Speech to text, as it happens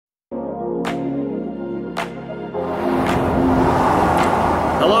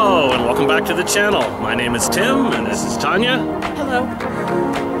welcome back to the channel. My name is Tim, and this is Tanya. Hello.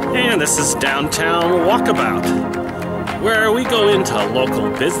 And this is Downtown Walkabout, where we go into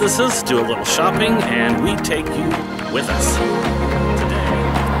local businesses, do a little shopping, and we take you with us.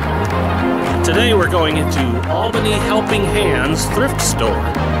 Today we're going into Albany Helping Hands Thrift Store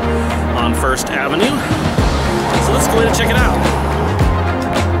on 1st Avenue. So let's go in and check it out.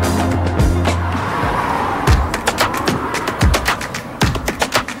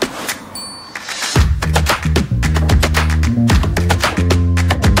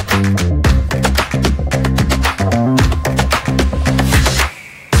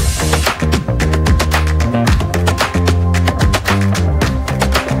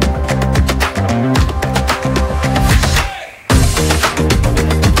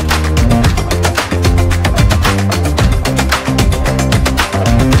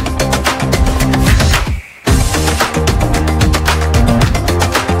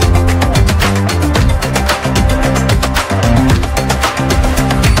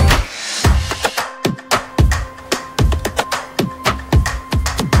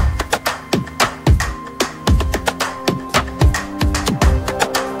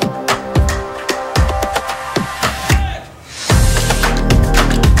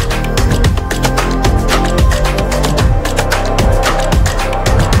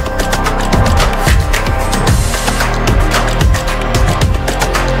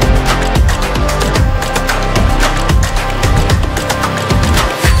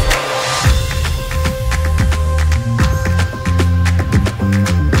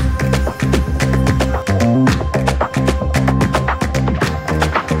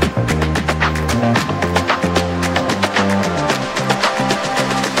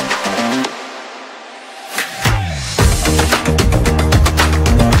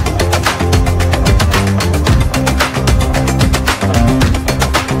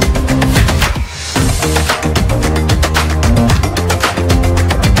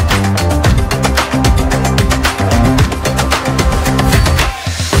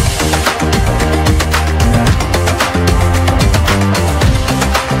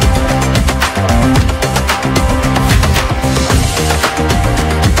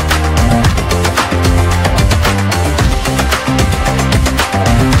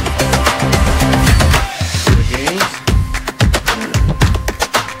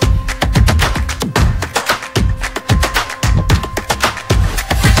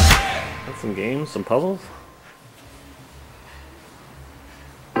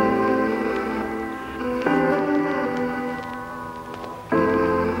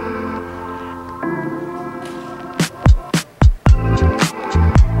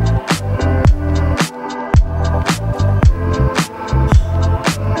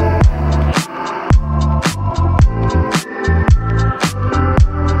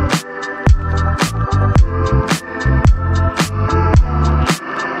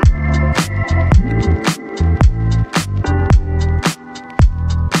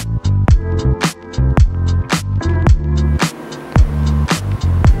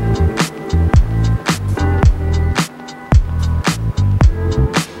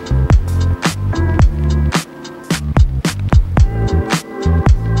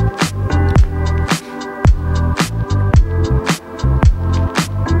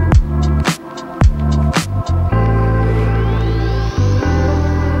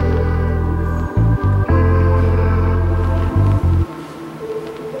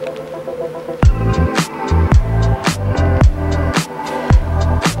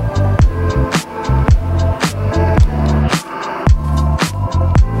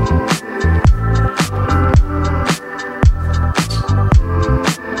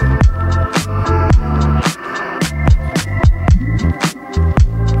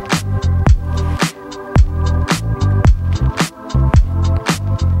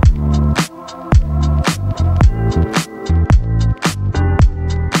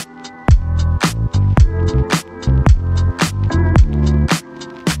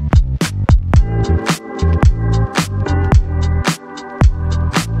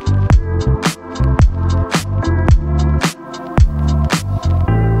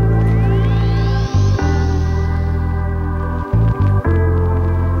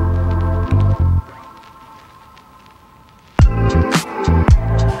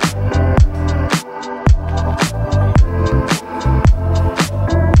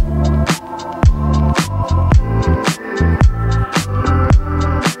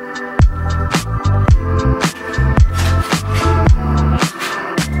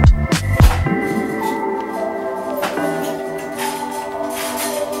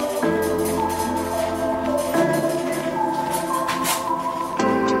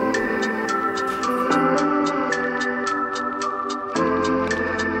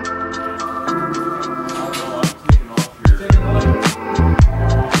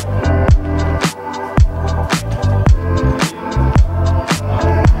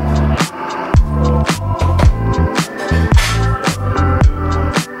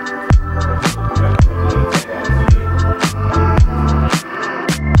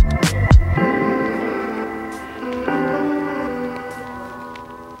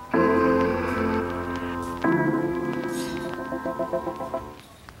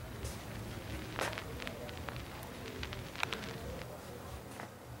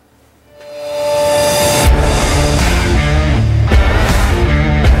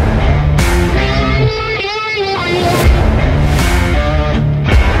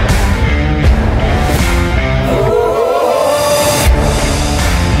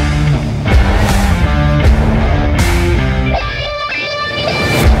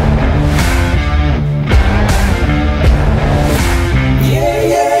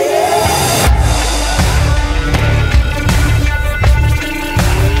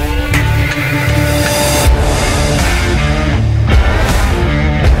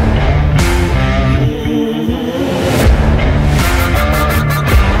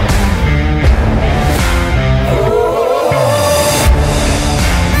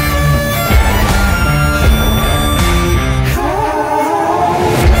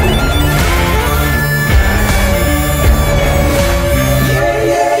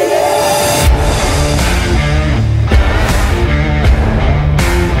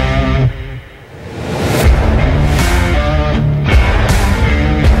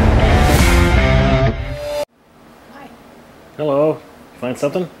 Hello. Find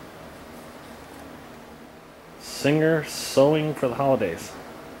something? Singer sewing for the holidays.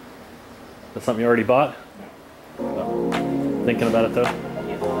 That's something you already bought? Oh. Thinking about it though?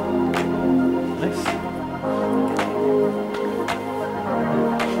 Nice.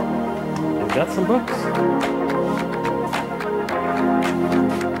 They've got some books.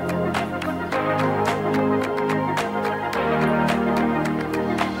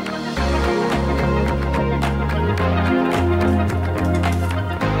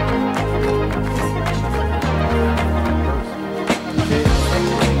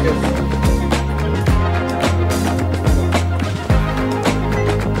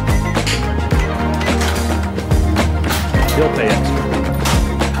 He'll pay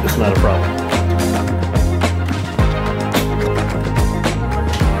extra. It's not a problem.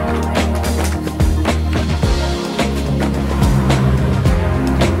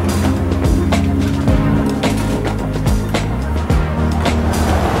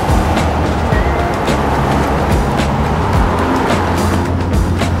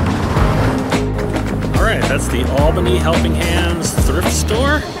 Alright, that's the Albany Helping Hands Thrift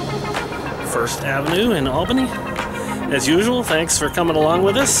Store, 1st Avenue in Albany. As usual, thanks for coming along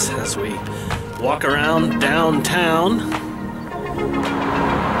with us as we walk around downtown.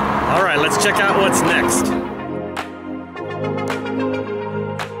 All right, let's check out what's next.